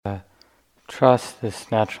trust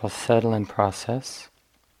this natural settling process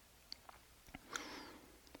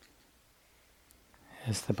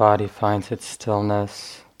as the body finds its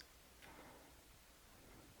stillness,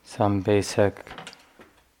 some basic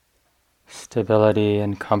stability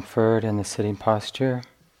and comfort in the sitting posture.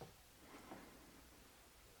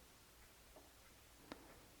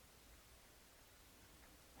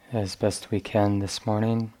 As best we can this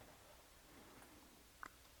morning.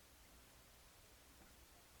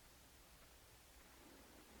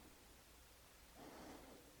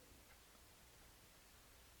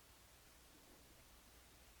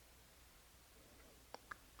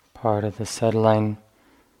 Part of the settling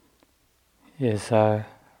is a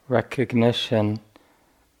recognition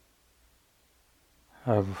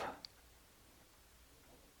of,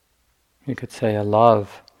 you could say, a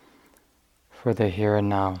love for the here and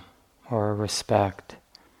now, or a respect,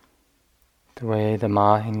 the way the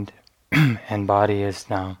mind and body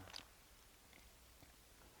is now.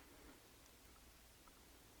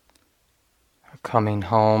 Coming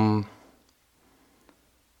home,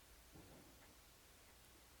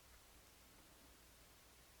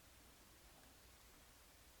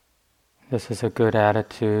 this is a good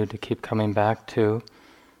attitude to keep coming back to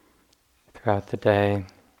throughout the day.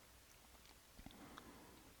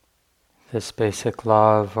 This basic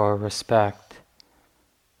love or respect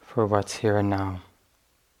for what's here and now.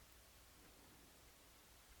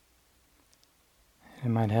 It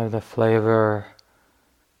might have the flavor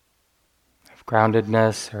of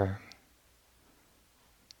groundedness or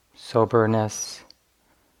soberness,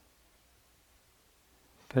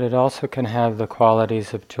 but it also can have the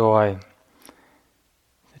qualities of joy,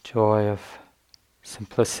 the joy of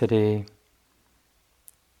simplicity,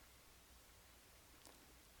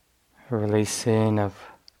 a releasing of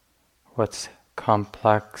what's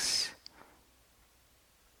complex,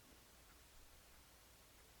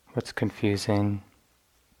 what's confusing.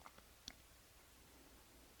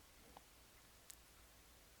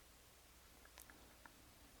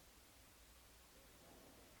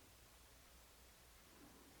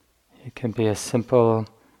 It can be as simple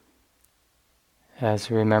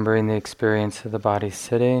as remembering the experience of the body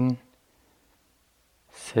sitting.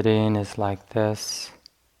 Sitting is like this.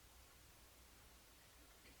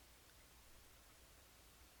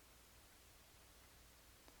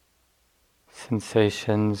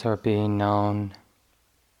 Sensations are being known.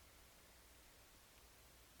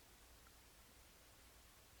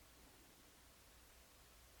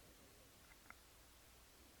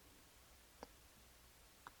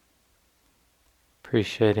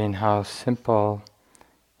 Appreciating how simple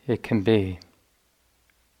it can be.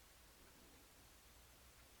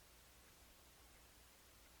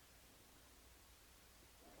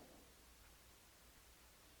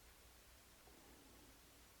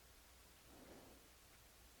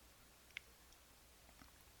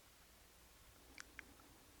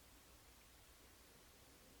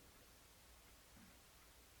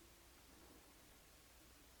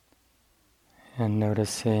 And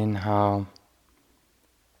noticing how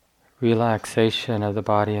relaxation of the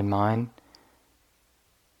body and mind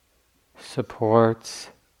supports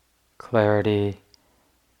clarity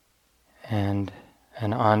and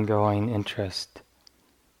an ongoing interest.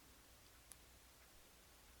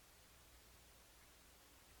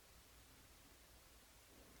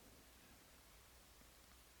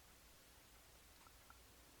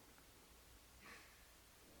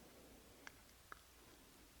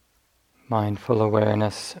 Mindful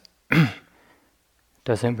awareness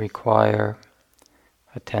doesn't require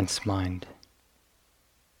a tense mind.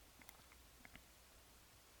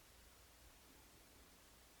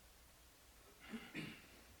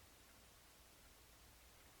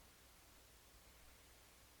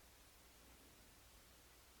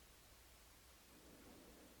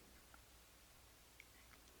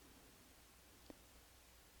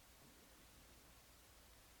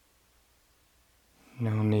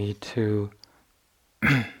 No need to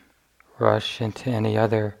rush into any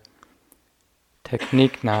other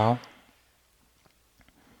technique now.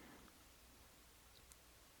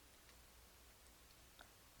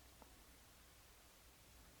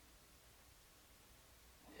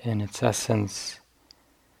 In its essence,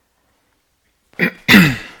 the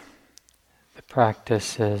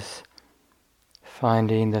practice is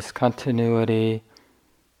finding this continuity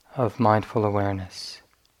of mindful awareness.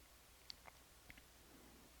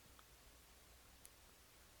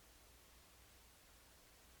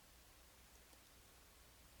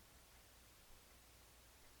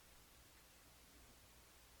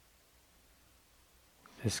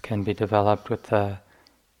 This can be developed with the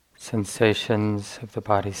sensations of the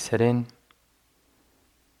body sitting.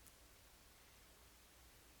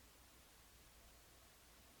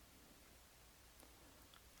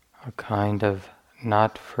 a kind of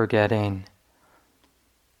not forgetting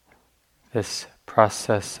this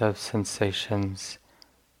process of sensations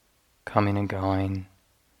coming and going.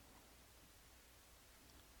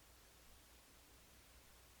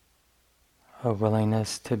 A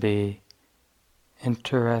willingness to be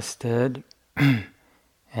interested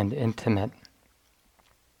and intimate.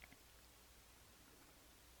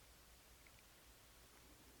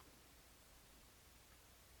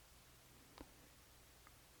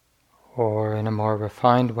 Or in a more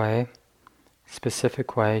refined way,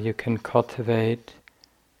 specific way, you can cultivate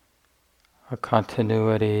a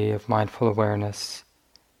continuity of mindful awareness,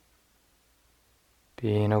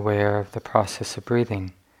 being aware of the process of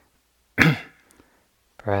breathing.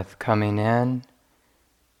 Breath coming in,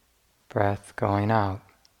 breath going out.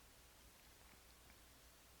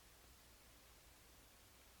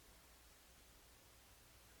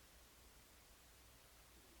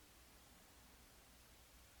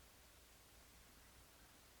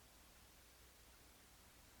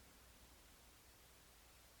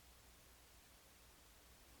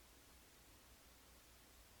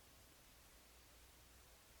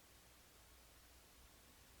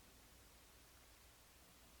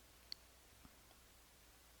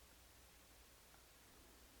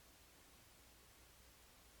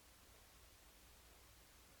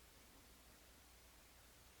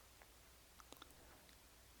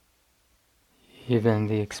 Even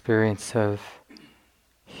the experience of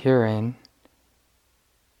hearing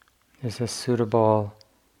is a suitable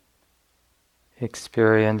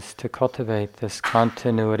experience to cultivate this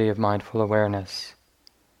continuity of mindful awareness.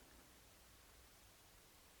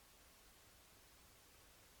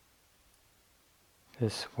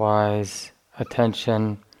 This wise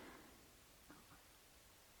attention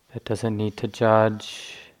that doesn't need to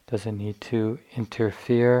judge, doesn't need to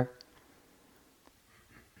interfere,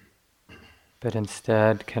 but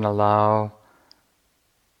instead can allow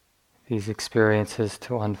these experiences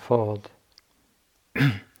to unfold,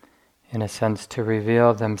 in a sense to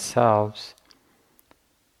reveal themselves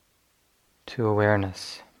to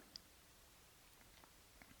awareness.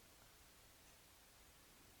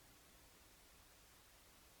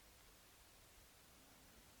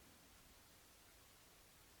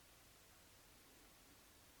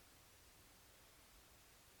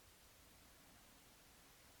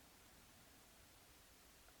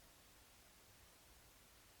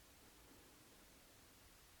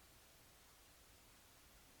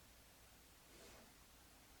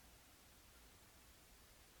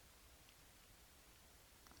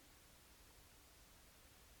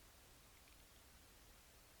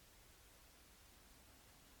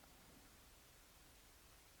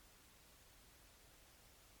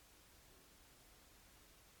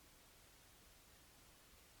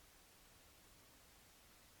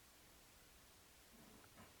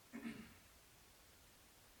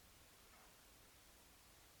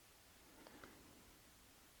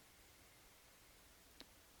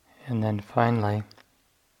 And then finally,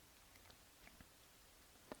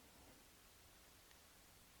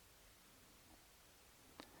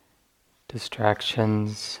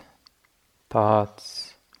 distractions,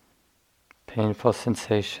 thoughts, painful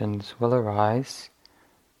sensations will arise,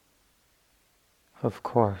 of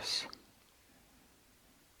course.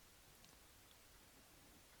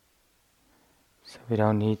 So we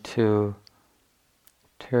don't need to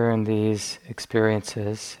turn these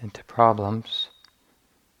experiences into problems.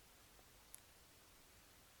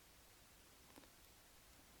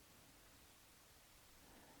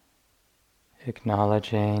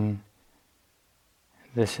 Acknowledging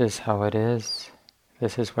this is how it is,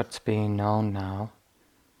 this is what's being known now.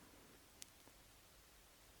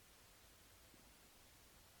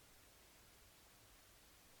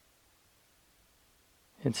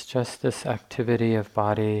 It's just this activity of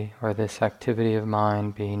body or this activity of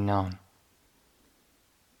mind being known.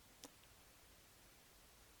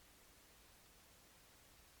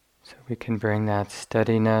 So we can bring that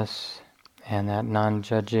steadiness and that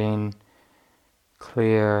non-judging,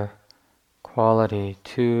 clear quality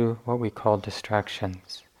to what we call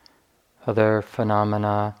distractions, other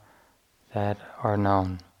phenomena that are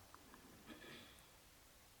known.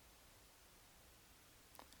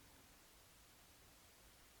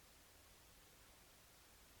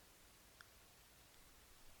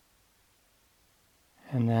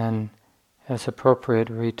 And then, as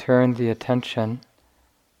appropriate, return the attention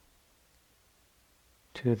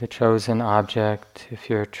to the chosen object. If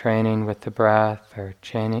you're training with the breath, or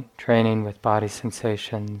training with body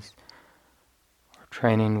sensations, or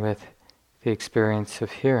training with the experience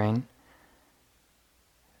of hearing,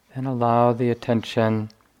 then allow the attention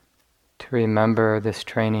to remember this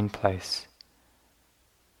training place.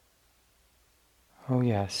 Oh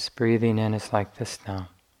yes, breathing in is like this now.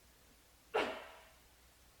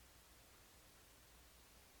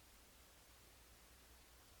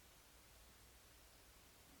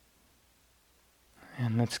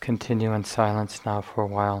 And let's continue in silence now for a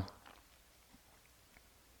while.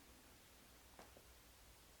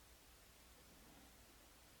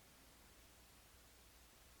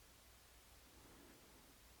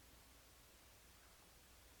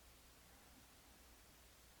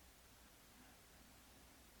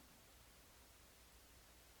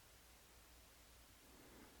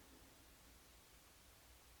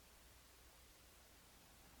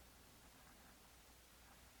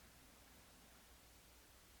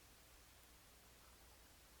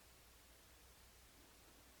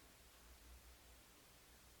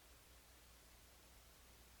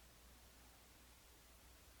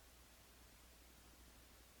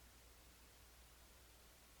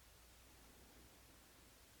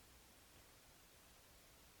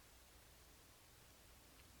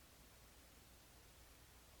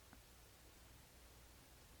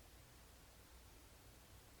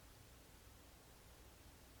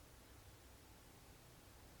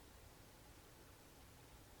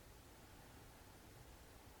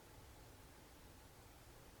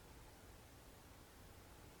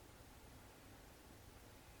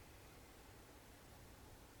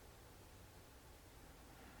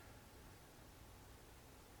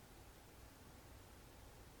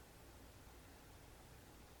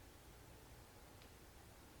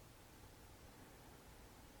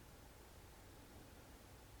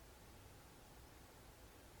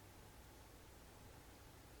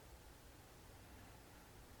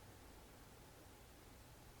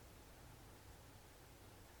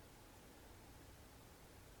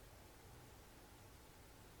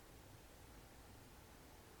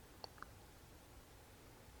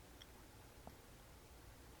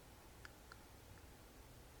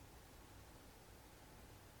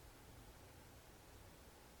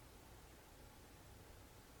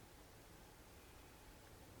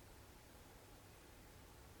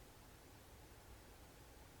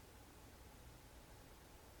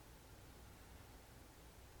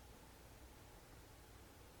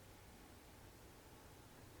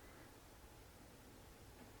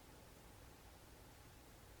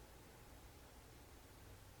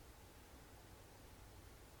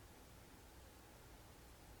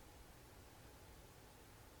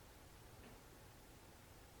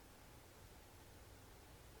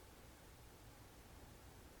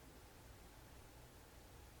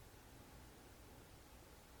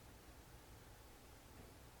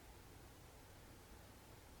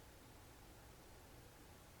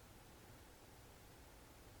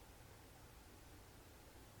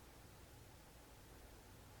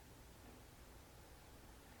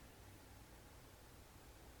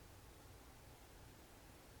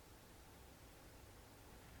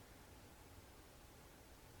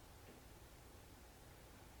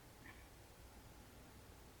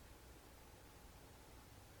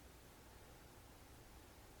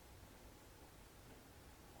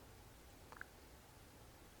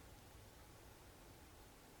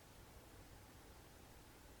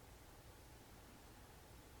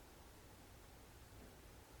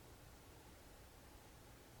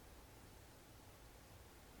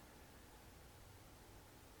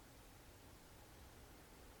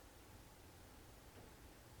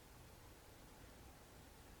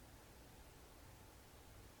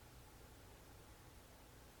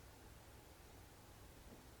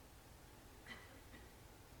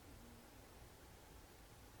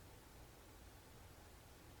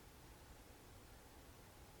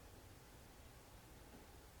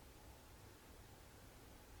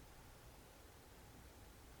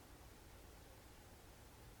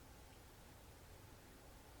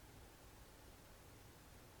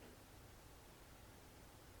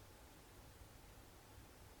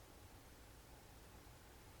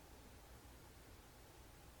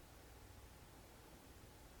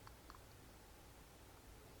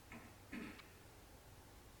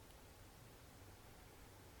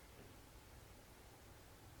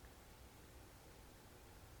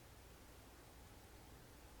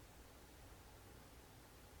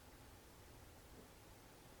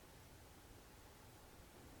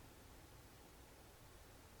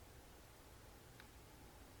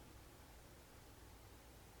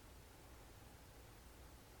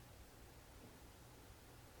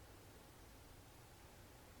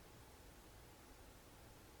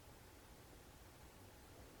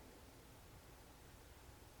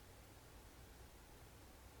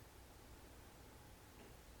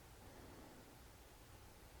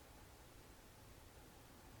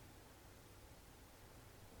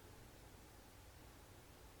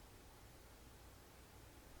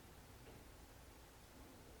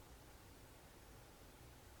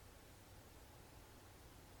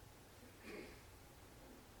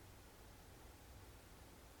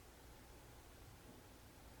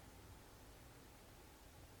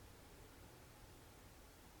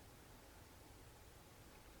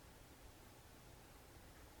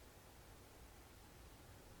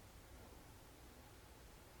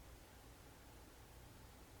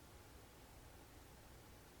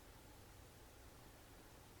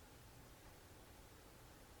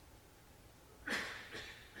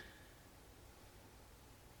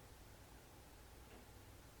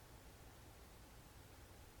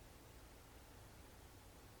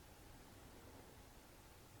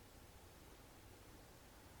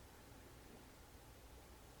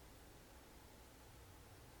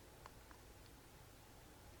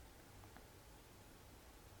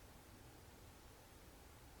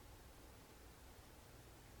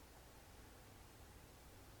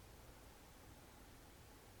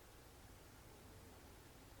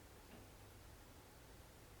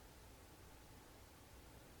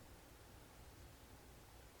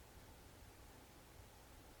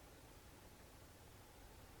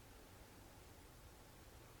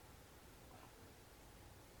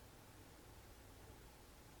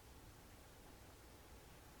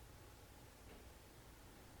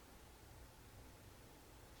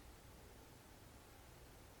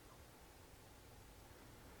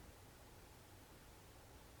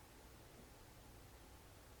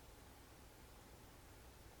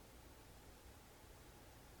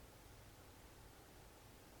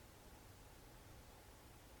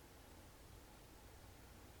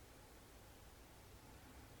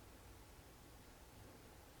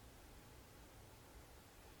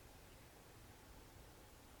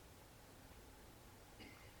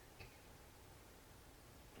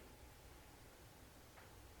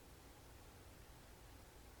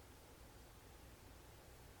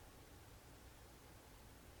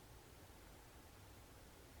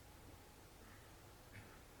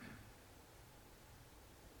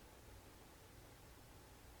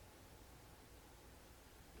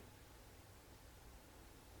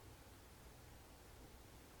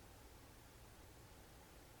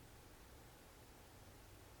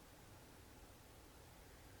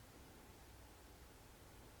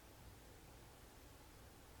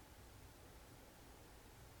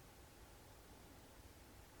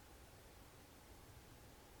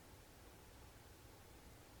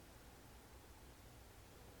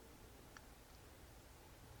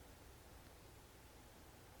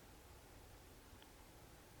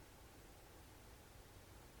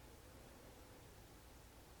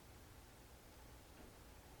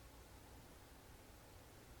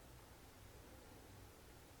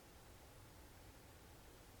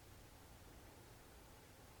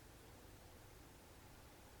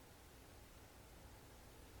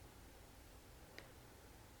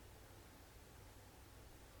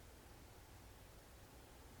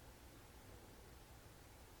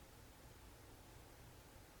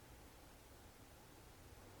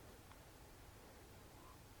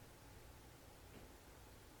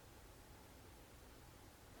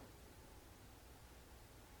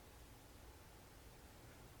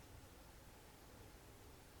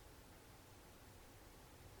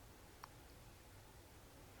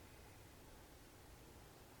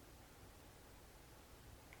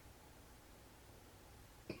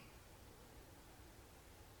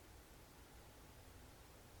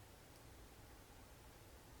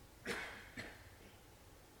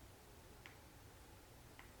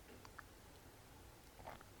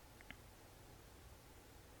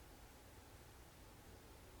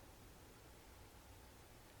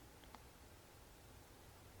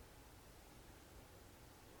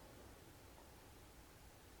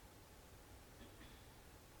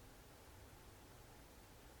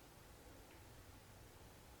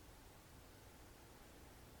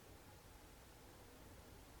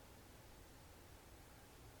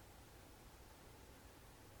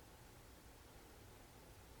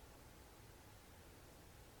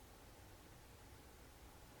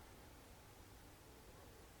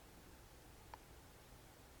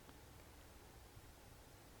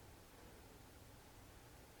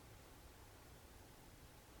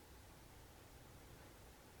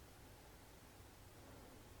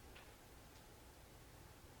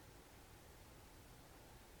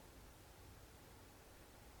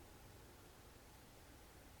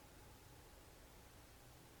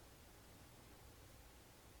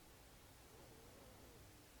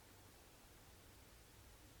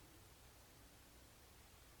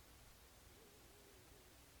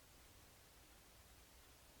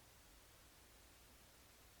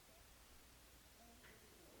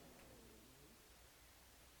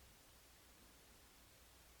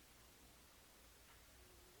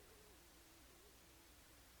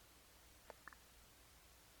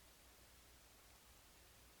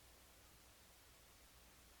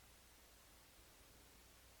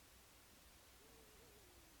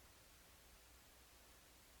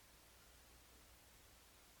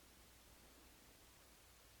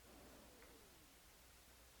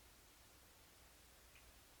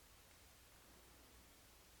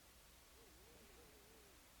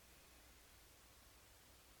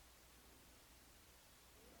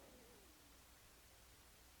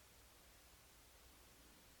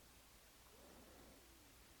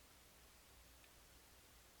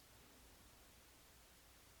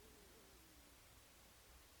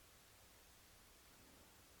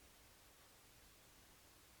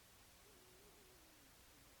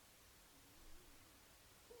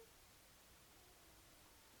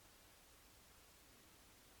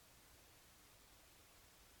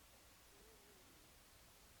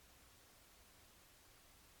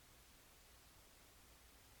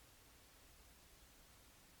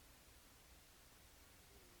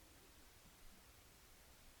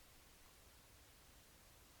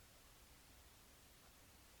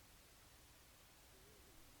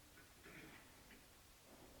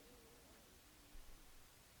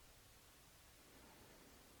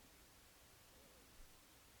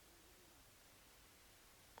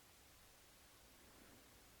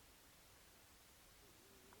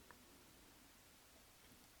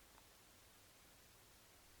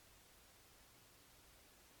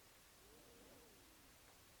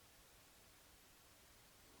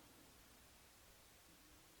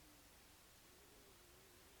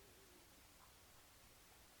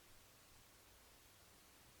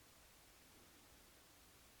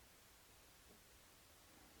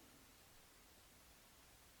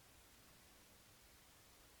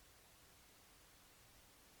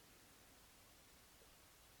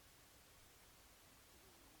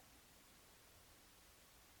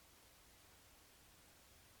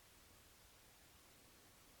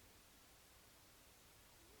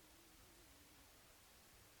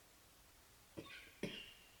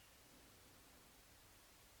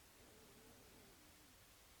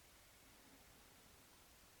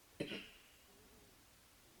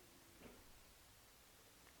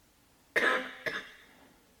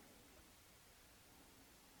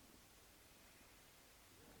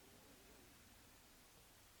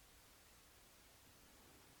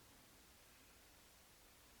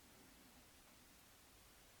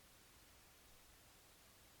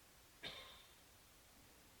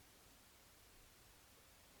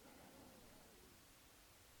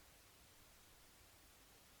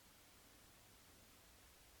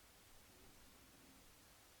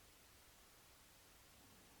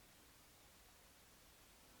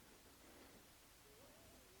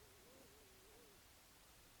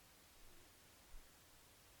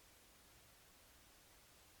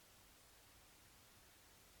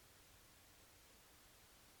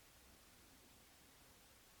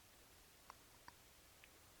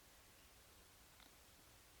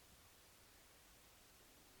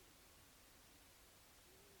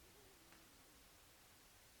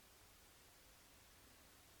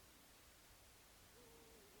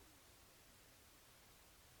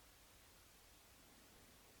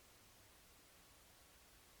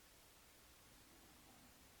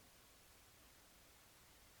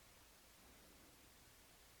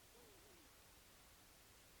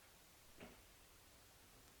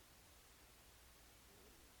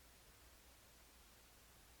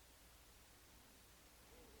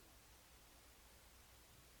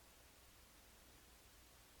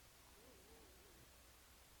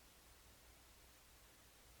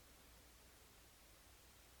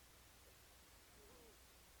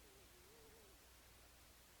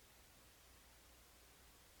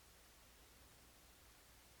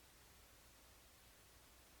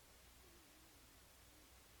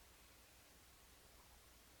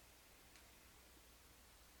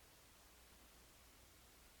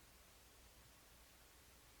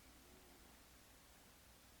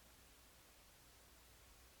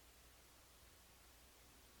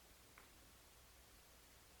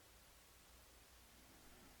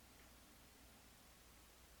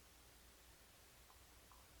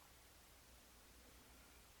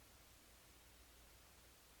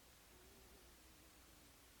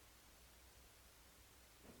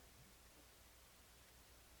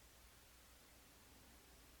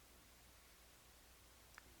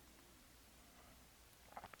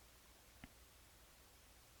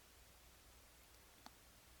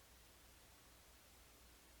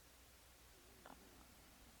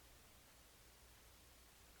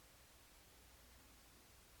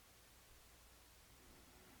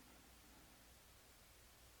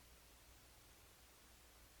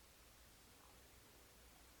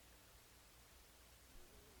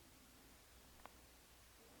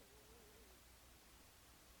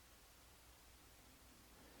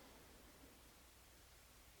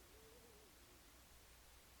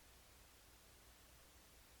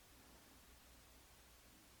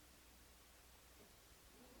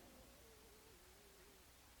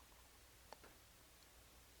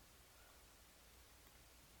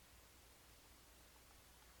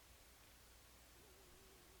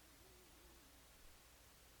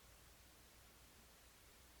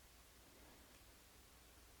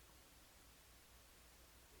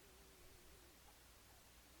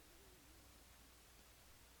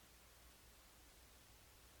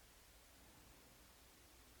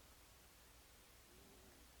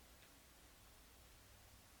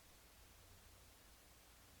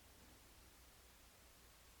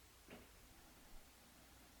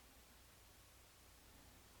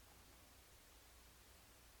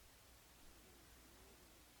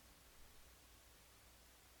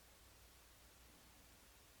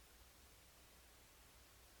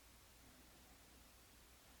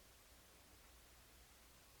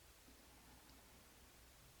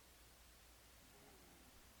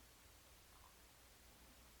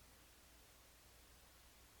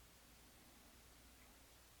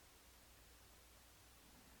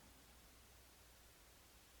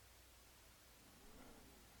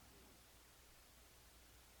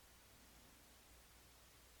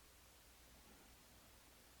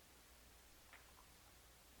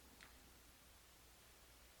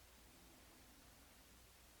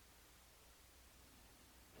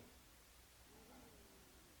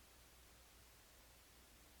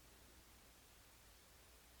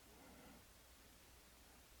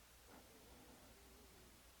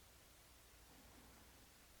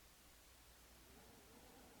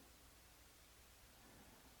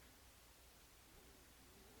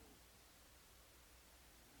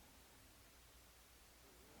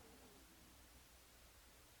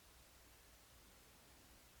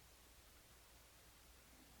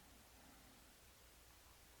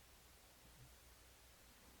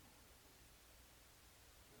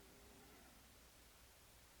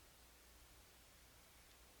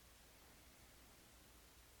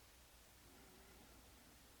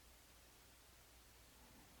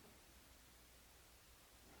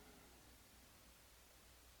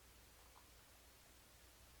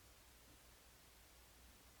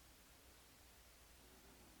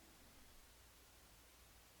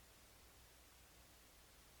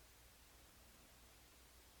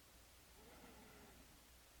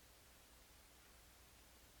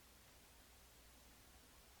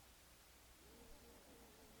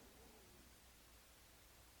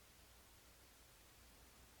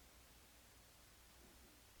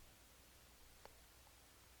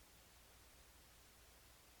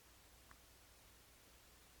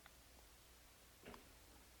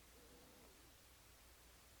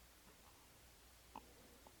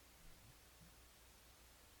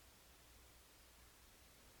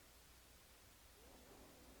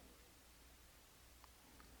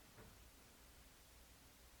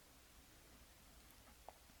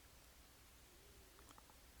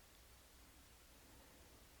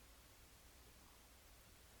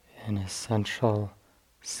 an essential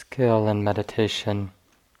skill in meditation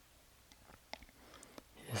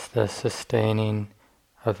is the sustaining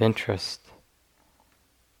of interest.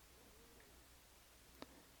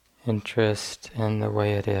 Interest in the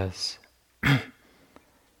way it is.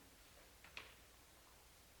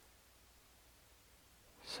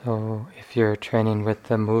 So if you're training with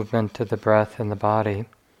the movement of the breath in the body,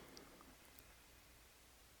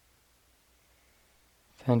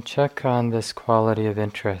 then check on this quality of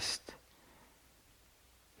interest.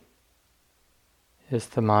 Is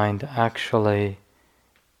the mind actually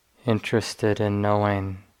interested in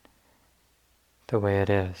knowing the way it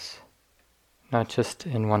is? Not just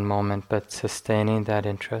in one moment, but sustaining that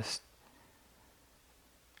interest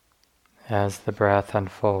as the breath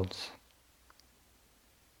unfolds.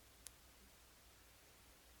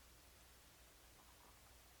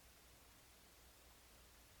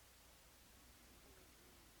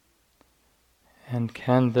 And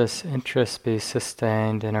can this interest be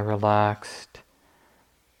sustained in a relaxed,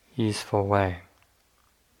 easeful way?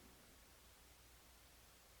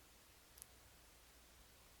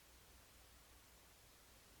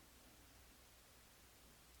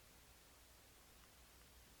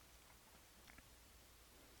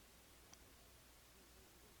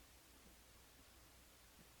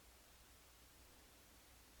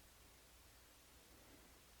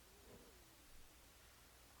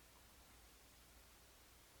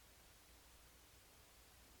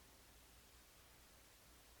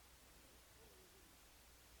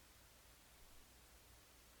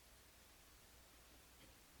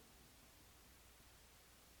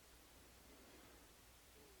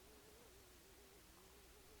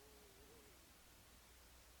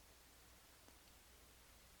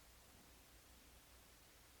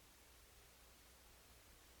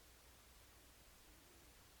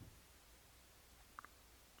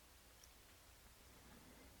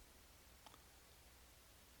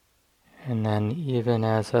 And then even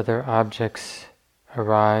as other objects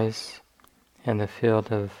arise in the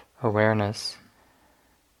field of awareness,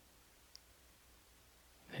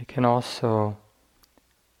 they can also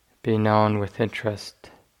be known with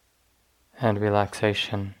interest and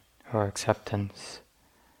relaxation or acceptance.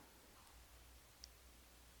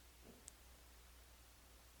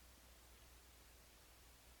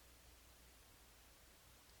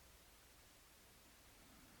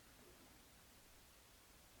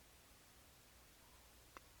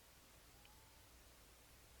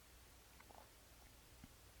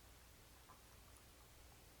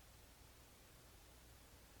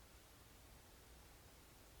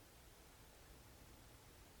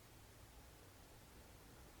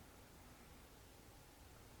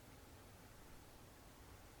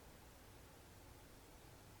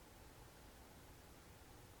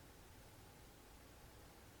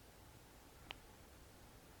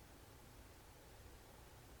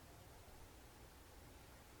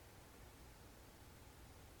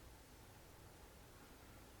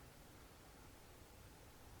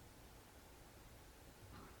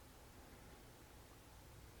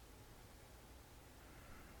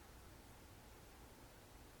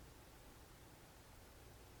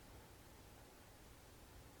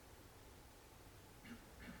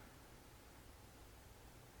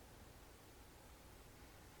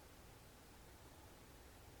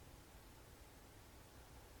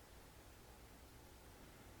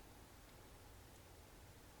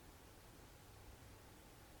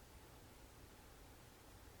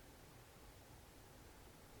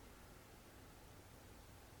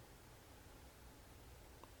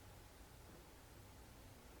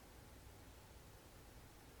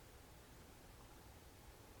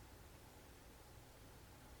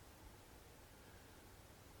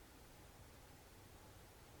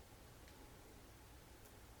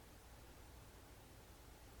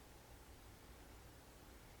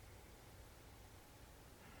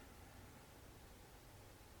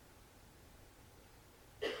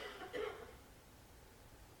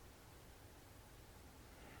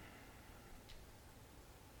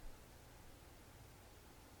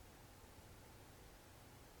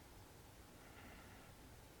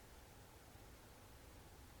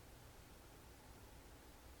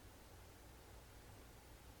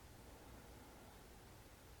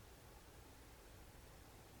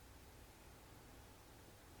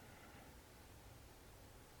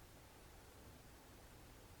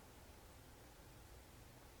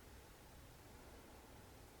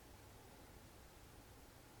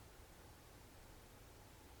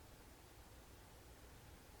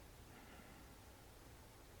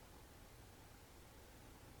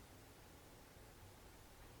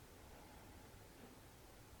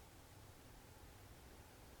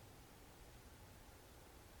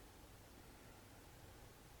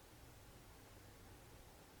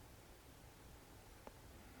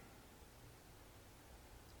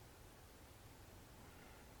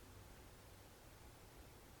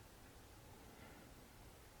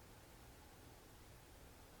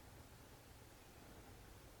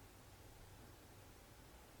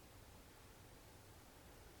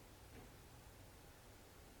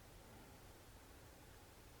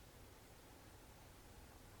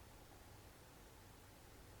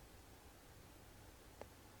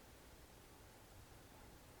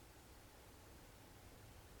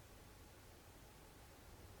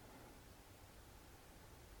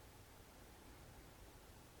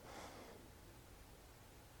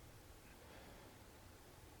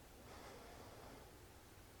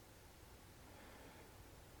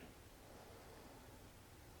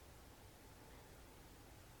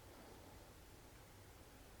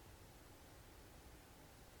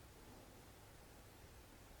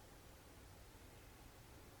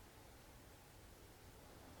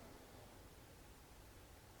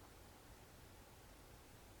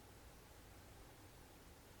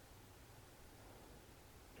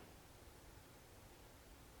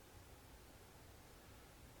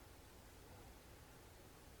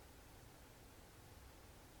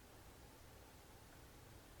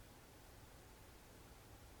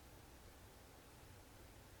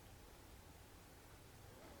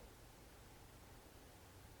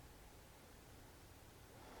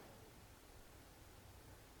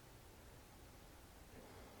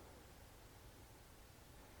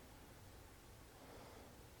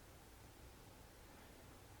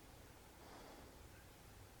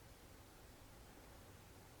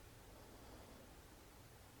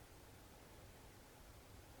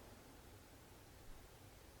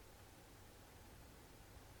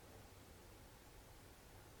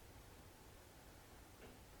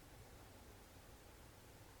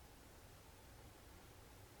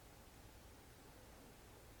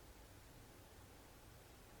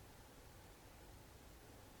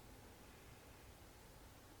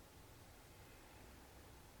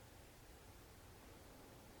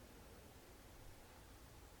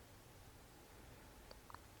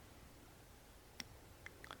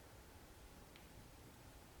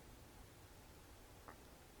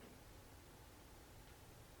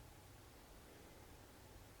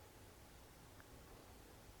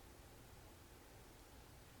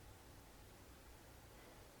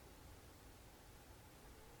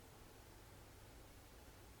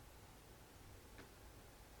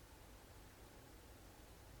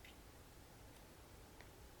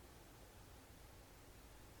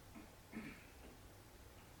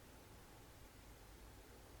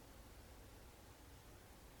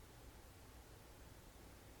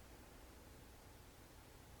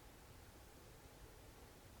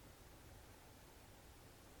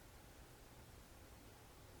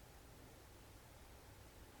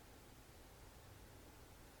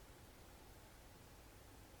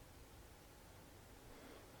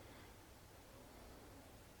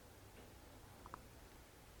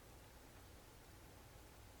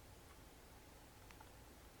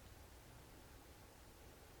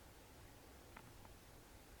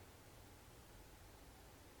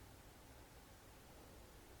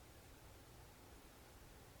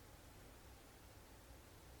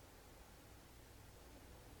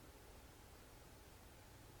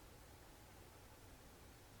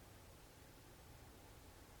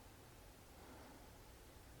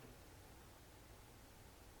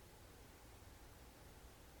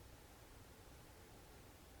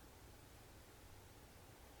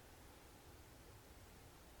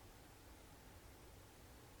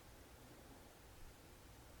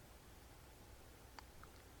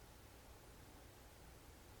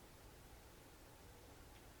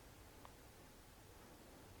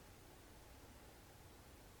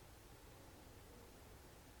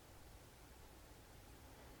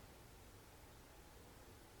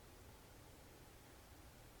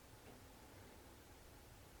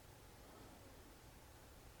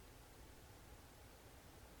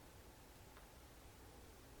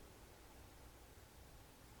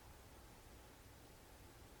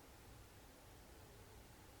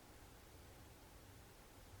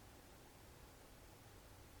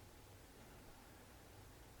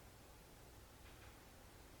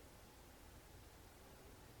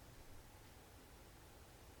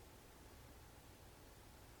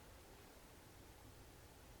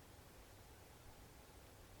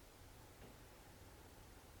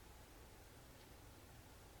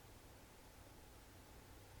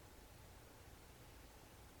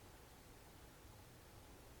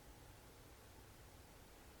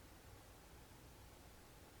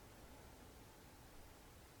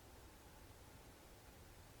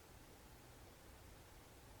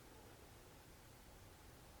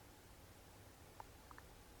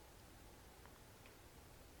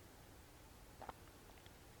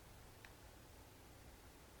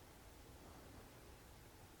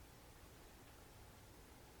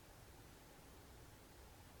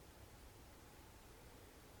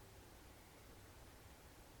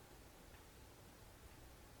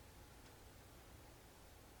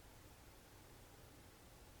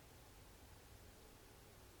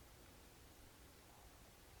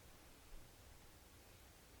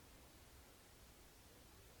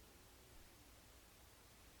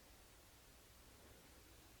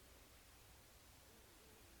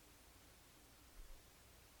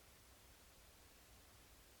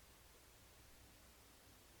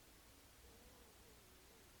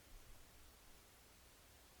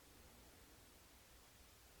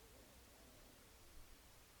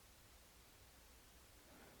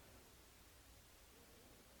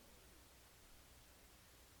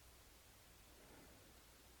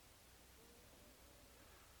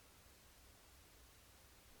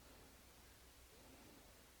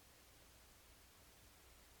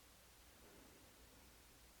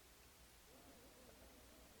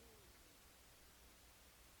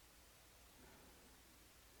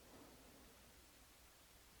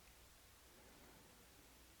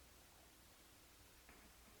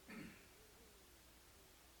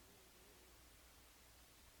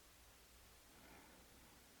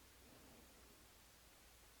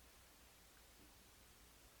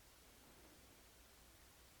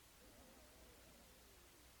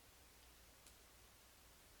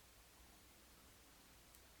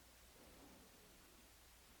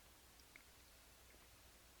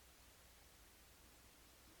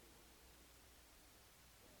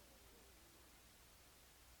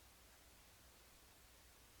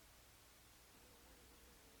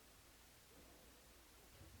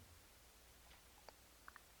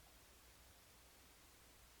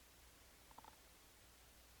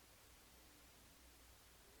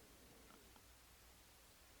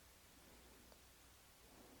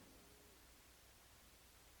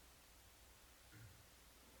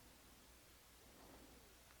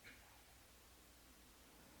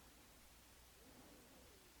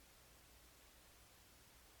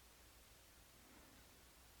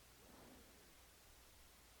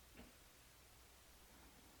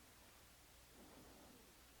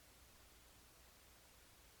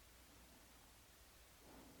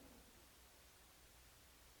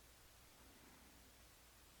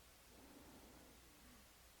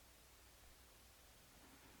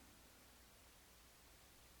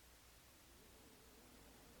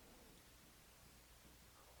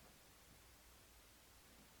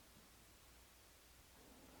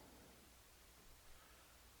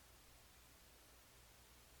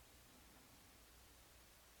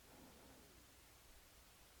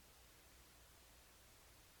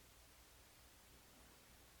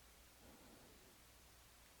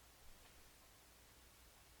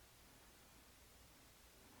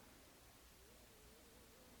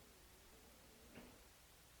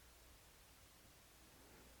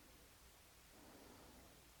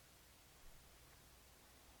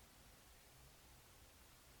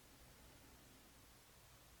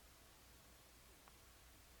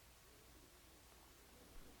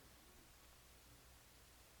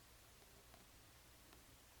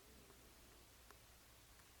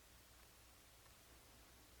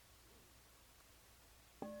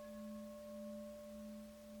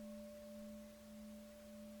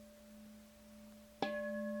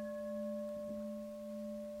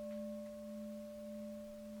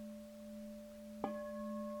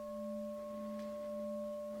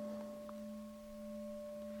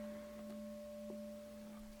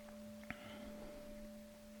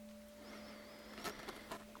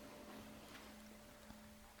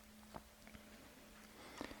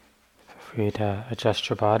 free to adjust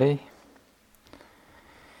your body.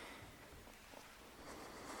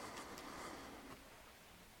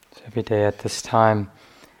 So every day at this time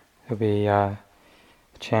there'll be a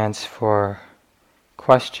chance for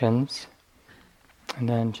questions. And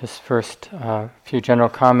then just first a few general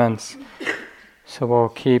comments. So we'll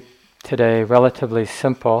keep today relatively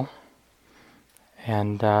simple,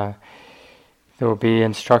 and there will be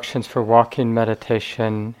instructions for walking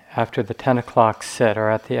meditation after the 10 o'clock sit, or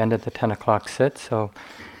at the end of the 10 o'clock sit. So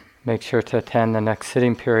make sure to attend the next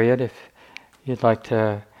sitting period if you'd like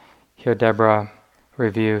to hear Deborah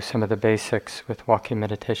review some of the basics with walking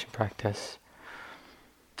meditation practice.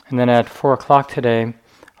 And then at 4 o'clock today,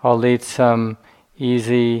 I'll lead some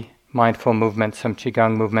easy mindful movement, some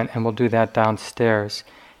Qigong movement, and we'll do that downstairs.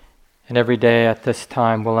 And every day at this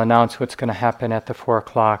time, we'll announce what's going to happen at the 4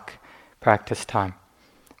 o'clock practice time.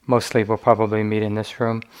 Mostly we'll probably meet in this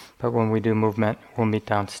room, but when we do movement, we'll meet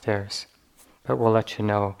downstairs. But we'll let you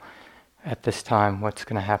know at this time what's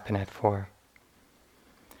going to happen at 4.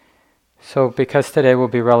 So because today will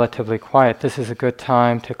be relatively quiet, this is a good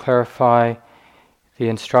time to clarify the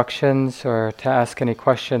instructions or to ask any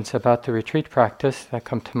questions about the retreat practice that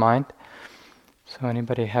come to mind. So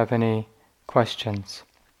anybody have any questions?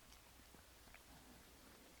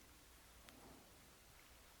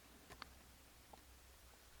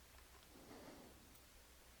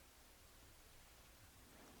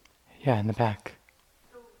 Yeah, in the back.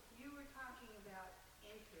 So you were talking about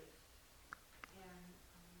interest, and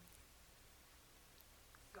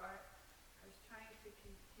so I was trying to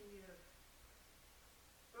continue to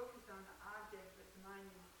focus on the object, but the mind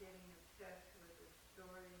is getting obsessed with the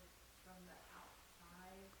story from the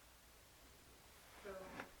outside. So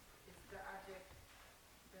it's the object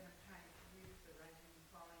that I'm trying to use, the rising and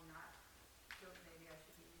falling, not, so maybe I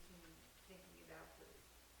should be thinking about the,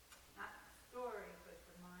 not the story, but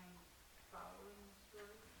the mind following the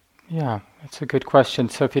story. Yeah, that's a good question.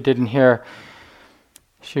 So if you didn't hear,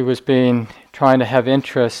 she was trying to have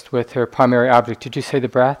interest with her primary object. Did you say the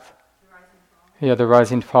breath? Yeah, the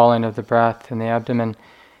rising falling of the breath in the abdomen.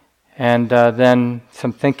 And then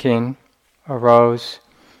some thinking arose.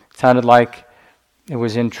 It sounded like it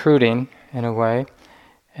was intruding in a way.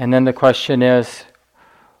 And then the question is,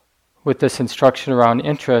 with this instruction around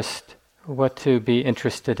interest, what to be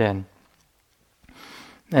interested in.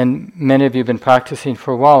 And many of you have been practicing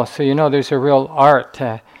for a while, so you know there's a real art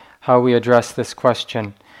to how we address this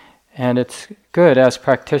question. And it's good as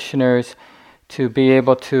practitioners to be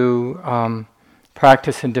able to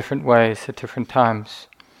practice in different ways at different times.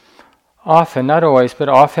 Often, not always, but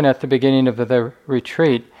often at the beginning of the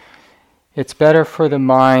retreat, it's better for the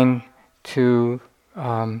mind to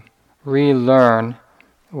relearn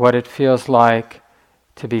what it feels like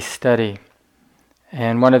to be steady.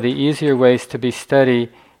 And one of the easier ways to be steady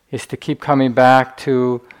is to keep coming back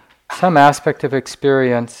to some aspect of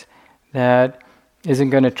experience that isn't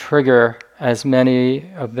going to trigger as many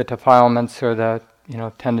of the defilements or the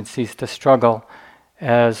tendencies to struggle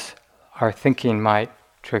as our thinking might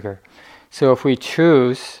trigger. So if we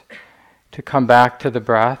choose to come back to the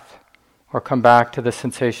breath, or come back to the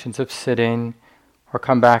sensations of sitting, or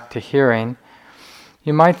come back to hearing,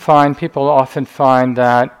 you might find, people often find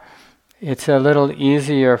that it's a little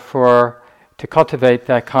easier to cultivate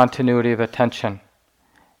that continuity of attention,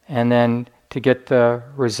 and then to get the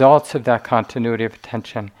results of that continuity of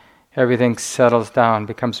attention. Everything settles down,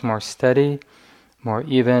 becomes more steady, more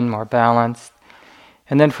even, more balanced.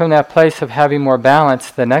 And then from that place of having more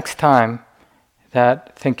balance, the next time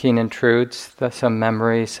that thinking intrudes, some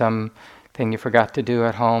memory, some thing you forgot to do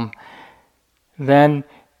at home, then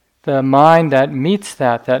the mind that meets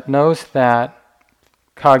that knows that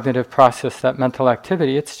cognitive process, that mental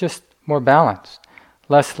activity, it's just more balanced,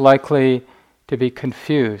 less likely to be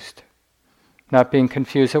confused. Not being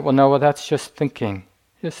confused, it will know, well, that's just thinking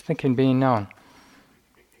being known.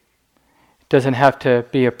 It doesn't have to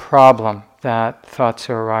be a problem that thoughts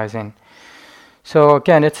are arising. So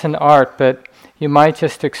again, it's an art, but you might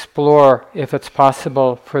just explore if it's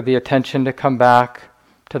possible for the attention to come back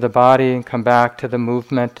to the body and come back to the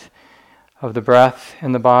movement of the breath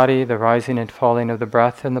in the body, the rising and falling of the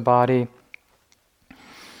breath in the body.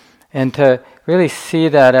 And to really see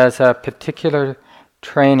that as a particular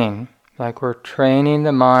training, like we're training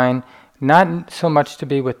the mind, not so much to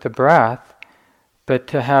be with the breath, but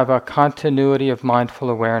to have a continuity of mindful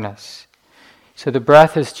awareness. So the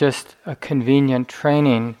breath is just a convenient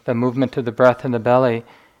training, the movement of the breath in the belly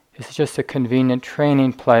is just a convenient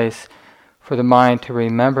training place for the mind to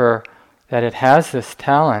remember that it has this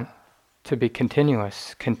talent to be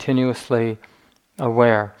continuously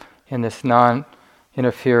aware in this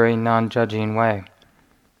non-interfering, non-judging way.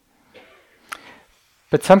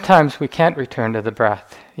 But sometimes we can't return to the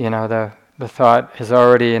breath. The thought has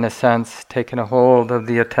already, in a sense, taken a hold of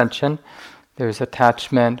the attention. There's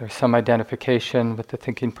attachment or some identification with the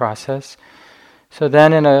thinking process. So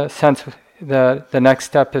then, in a sense, the next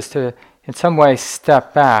step is to, in some way,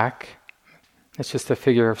 step back. It's just a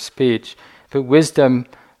figure of speech. But wisdom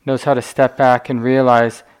knows how to step back and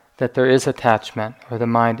realize that there is attachment, or the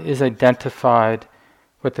mind is identified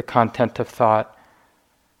with the content of thought.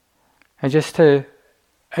 And just to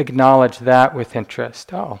acknowledge that with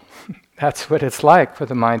interest. Oh, that's what it's like for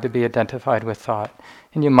the mind to be identified with thought.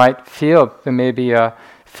 And you might feel there may be a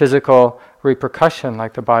physical repercussion,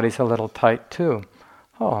 like the body's a little tight too.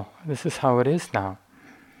 Oh, this is how it is now.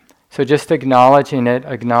 So just acknowledging it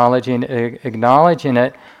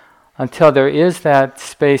until there is that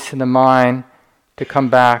space in the mind to come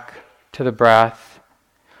back to the breath.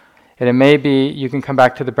 And it may be you can come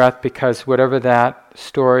back to the breath because whatever that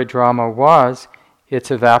story, drama was, it's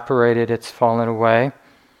evaporated, it's fallen away.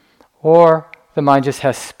 Or the mind just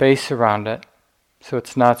has space around it, so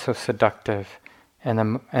it's not so seductive, and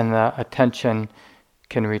the attention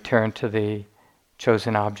can return to the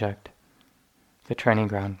chosen object, the training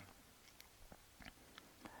ground.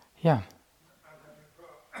 Yeah. I'm having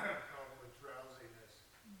a problem with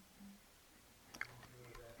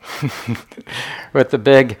drowsiness. With the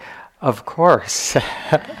big, of course.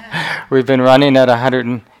 We've been running at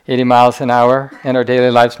 180 miles an hour in our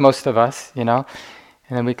daily lives, most of us, and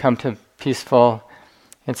then we come to peaceful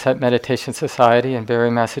Insight Meditation Society in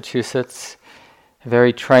Barre, Massachusetts, a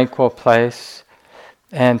very tranquil place,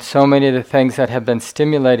 and so many of the things that have been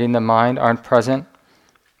stimulating the mind aren't present.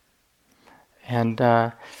 And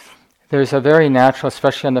there's a very natural,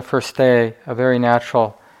 especially on the first day, a very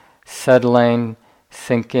natural settling,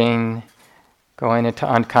 sinking, going into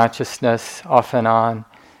unconsciousness off and on.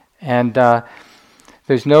 And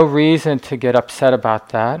there's no reason to get upset about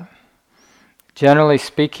that. Generally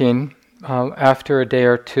speaking, after a day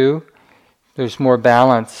or two, there's more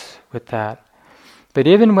balance with that. But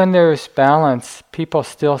even when there's balance, people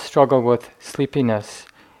still struggle with sleepiness.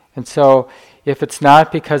 And so if it's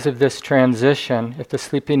not because of this transition, if the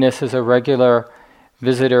sleepiness is a regular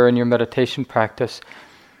visitor in your meditation practice,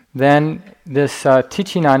 then this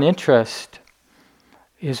teaching on interest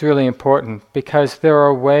is really important, because there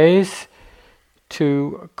are ways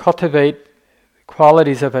to cultivate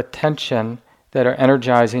qualities of attention that are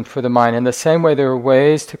energizing for the mind. In the same way, there are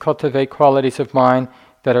ways to cultivate qualities of mind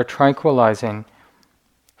that are tranquilizing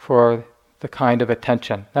for the kind of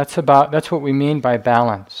attention. That's what we mean by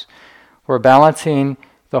balance. We're balancing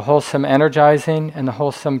the wholesome energizing and the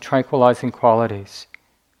wholesome tranquilizing qualities.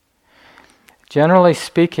 Generally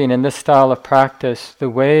speaking, in this style of practice, the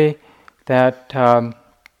way that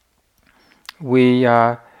we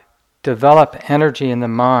develop energy in the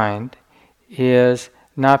mind is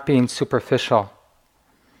not being superficial.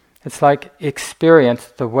 It's like experience,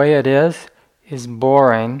 the way it is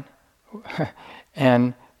boring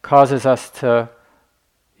and causes us to,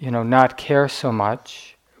 not care so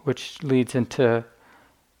much, which leads into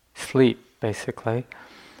sleep, basically,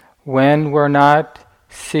 when we're not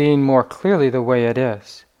seeing more clearly the way it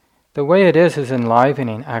is. The way it is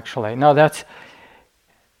enlivening, actually. Now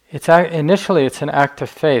initially it's an act of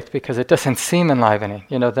faith because it doesn't seem enlivening.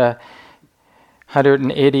 The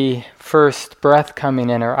 181st breath coming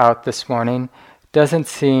in or out this morning doesn't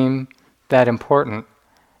seem that important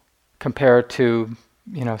compared to,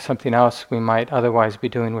 something else we might otherwise be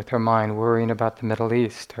doing with our mind, worrying about the Middle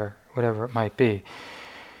East or whatever it might be.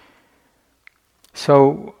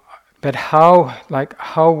 So, but how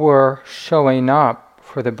we're showing up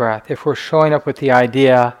for the breath. If we're showing up with the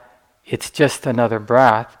idea, it's just another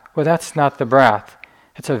breath, well, that's not the breath.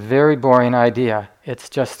 It's a very boring idea. It's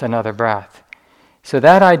just another breath. So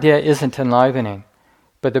that idea isn't enlivening.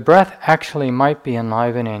 But the breath actually might be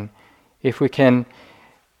enlivening if we can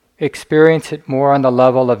experience it more on the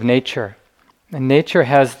level of nature. And nature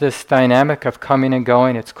has this dynamic of coming and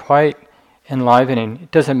going. It's quite enlivening.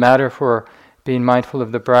 It doesn't matter if we're being mindful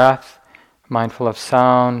of the breath, mindful of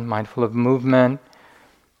sound, mindful of movement,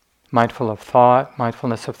 mindful of thought,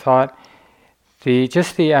 mindfulness of thought.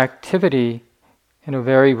 Just the activity in a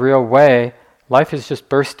very real way, life is just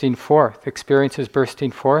bursting forth, experience is bursting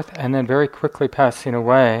forth and then very quickly passing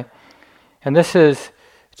away. And this is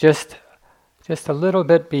just a little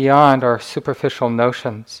bit beyond our superficial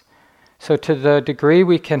notions. So to the degree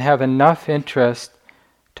we can have enough interest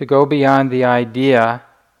to go beyond the idea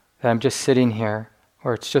that I'm just sitting here,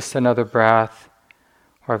 or it's just another breath,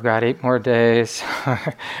 or I've got 8 more days,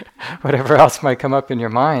 or whatever else might come up in your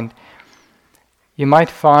mind, you might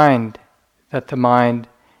find that the mind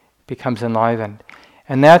becomes enlivened.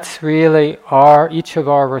 And that's really each of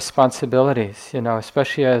our responsibilities,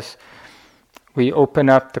 especially as we open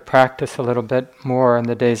up the practice a little bit more in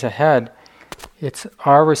the days ahead. It's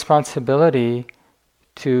our responsibility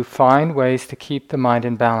to find ways to keep the mind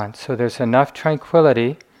in balance. So there's enough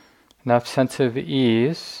tranquility, enough sense of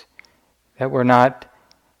ease that we're not,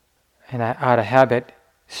 out of habit,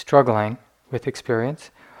 struggling with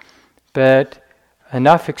experience, but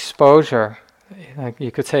enough exposure. Like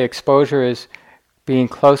you could say exposure is being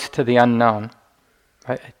close to the unknown.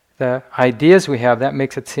 Right? The ideas we have, that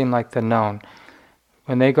makes it seem like the known.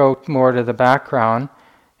 When they go more to the background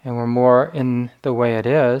and we're more in the way it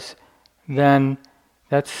is, then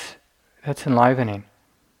that's enlivening.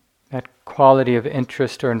 That quality of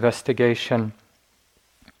interest or investigation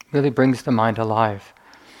really brings the mind alive.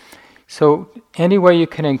 So any way you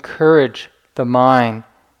can encourage the mind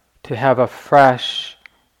to have a fresh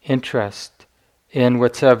interest in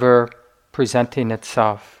whatever presenting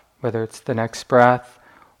itself, whether it's the next breath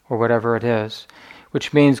or whatever it is,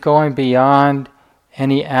 which means going beyond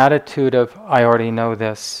any attitude of, I already know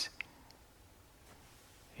this.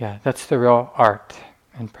 Yeah, that's the real art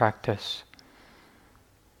and practice.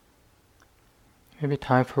 Maybe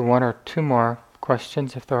time for one or two more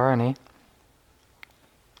questions, if there are any.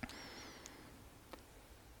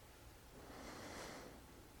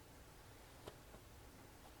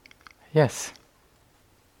 Yes?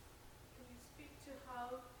 Can you speak to how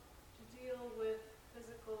to deal with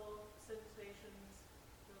physical sensations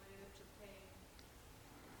related to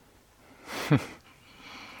pain?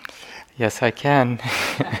 Yes, I can.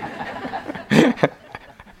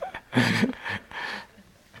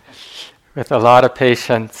 With a lot of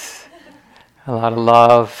patience, a lot of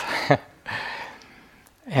love.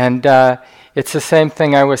 And it's the same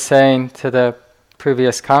thing I was saying to the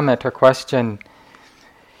previous comment or question.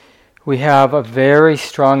 We have a very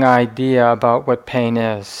strong idea about what pain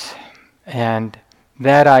is, and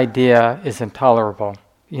that idea is intolerable.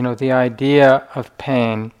 The idea of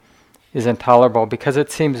pain is intolerable because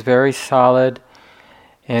it seems very solid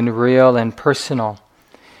and real and personal.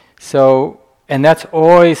 So, and that's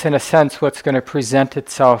always, in a sense, what's going to present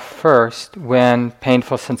itself first when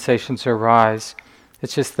painful sensations arise.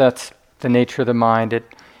 It's just that's the nature of the mind. It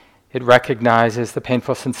recognizes the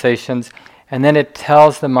painful sensations, and then it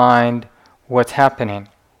tells the mind what's happening.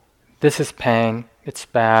 This is pain. It's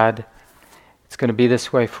bad. It's going to be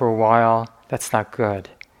this way for a while. That's not good.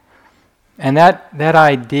 And that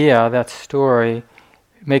idea, that story,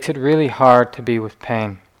 makes it really hard to be with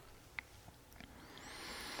pain.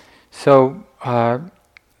 So, the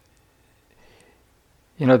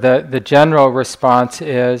general response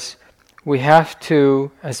is we have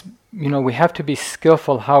to be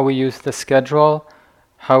skillful how we use the schedule,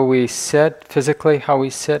 how we sit physically, how we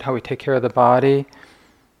take care of the body,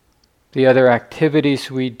 the other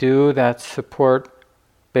activities we do that support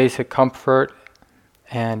basic comfort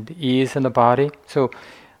and ease in the body. So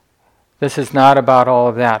this is not about all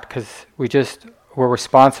of that, because we're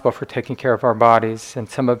responsible for taking care of our bodies, and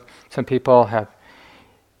some people have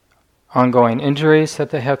ongoing injuries that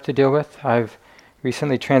they have to deal with. I've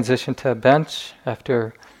recently transitioned to a bench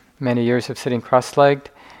after many years of sitting cross-legged.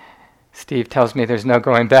 Steve tells me there's no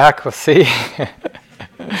going back. We'll see.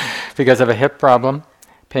 Because of a hip problem,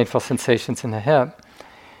 painful sensations in the hip.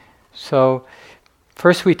 So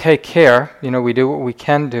first we take care, we do what we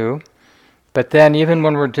can do, but then even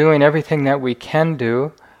when we're doing everything that we can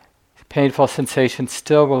do, painful sensations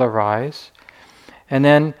still will arise. And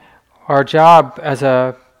then our job as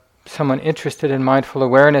someone interested in mindful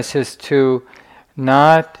awareness is to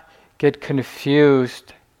not get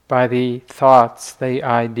confused by the thoughts, the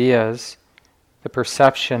ideas, the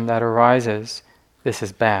perception that arises. This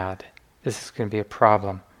is bad. This is going to be a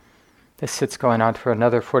problem. This sit's going on for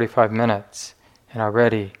another 45 minutes, and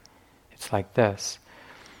already it's like this.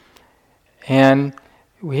 And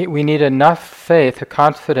we need enough faith, a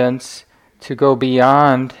confidence, to go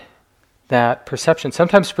beyond that perception.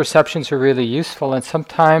 Sometimes perceptions are really useful, and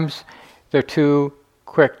sometimes they're too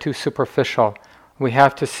quick, too superficial. We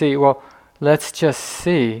have to see, let's just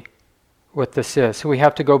see what this is. So we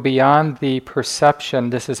have to go beyond the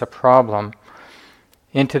perception, this is a problem,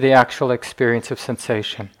 into the actual experience of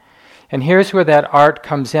sensation. And here's where that art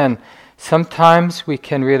comes in. Sometimes we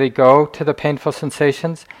can really go to the painful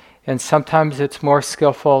sensations, and sometimes it's more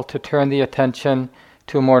skillful to turn the attention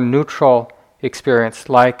to a more neutral experience,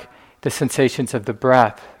 like the sensations of the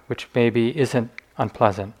breath, which maybe isn't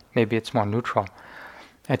unpleasant. Maybe it's more neutral.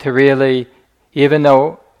 And to really, even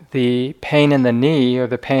though the pain in the knee or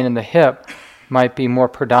the pain in the hip might be more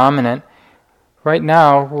predominant, right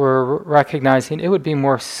now we're recognizing it would be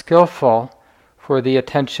more skillful for the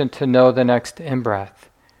attention to know the next in-breath,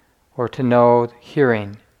 or to know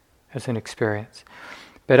hearing as an experience.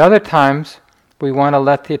 But other times, we want to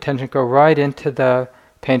let the attention go right into the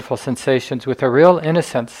painful sensations with a real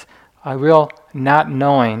innocence, a real not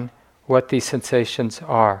knowing what these sensations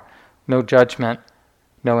are. No judgment,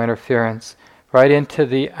 no interference, right into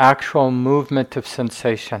the actual movement of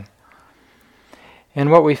sensation. And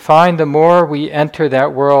what we find, the more we enter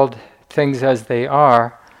that world, things as they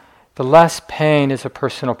are, the less pain is a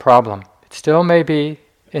personal problem. It still may be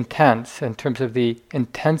intense in terms of the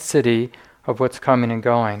intensity of what's coming and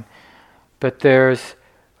going, but there's,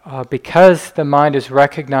 because the mind is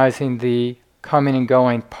recognizing the coming and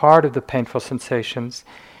going part of the painful sensations,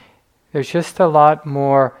 there's just a lot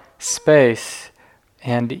more space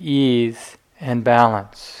and ease and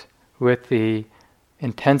balance with the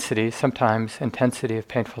intensity, sometimes intensity of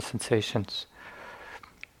painful sensations.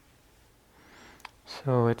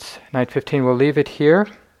 So it's 9:15. We'll leave it here.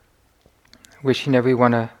 Wishing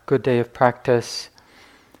everyone a good day of practice.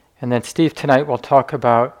 And then Steve tonight will talk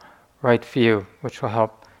about right view, which will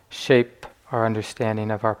help shape our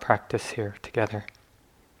understanding of our practice here together.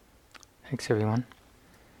 Thanks, everyone.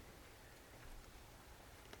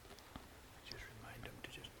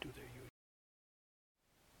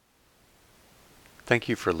 Thank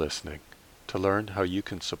you for listening. To learn how you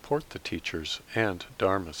can support the teachers and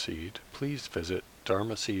Dharma Seed, please visit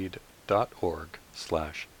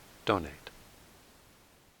dharmaseed.org/donate.